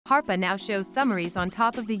HARPA now shows summaries on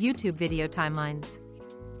top of the YouTube video timelines.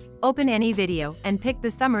 Open any video and pick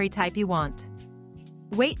the summary type you want.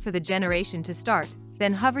 Wait for the generation to start,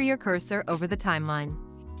 then hover your cursor over the timeline.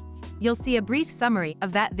 You'll see a brief summary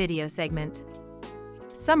of that video segment.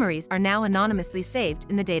 Summaries are now anonymously saved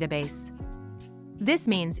in the database. This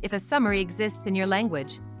means if a summary exists in your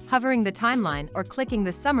language, hovering the timeline or clicking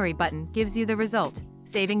the summary button gives you the result,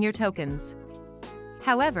 saving your tokens.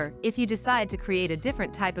 However, if you decide to create a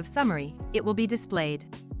different type of summary, it will be displayed.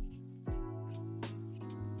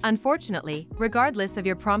 Unfortunately, regardless of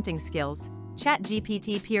your prompting skills,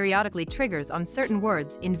 ChatGPT periodically triggers on certain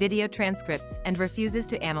words in video transcripts and refuses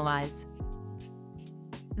to analyze.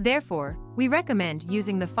 Therefore, we recommend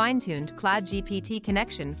using the fine-tuned CLOUD GPT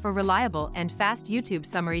connection for reliable and fast YouTube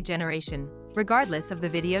summary generation, regardless of the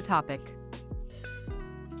video topic.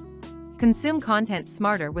 Consume content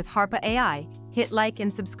smarter with HARPA AI. Hit like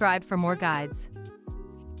and subscribe for more guides.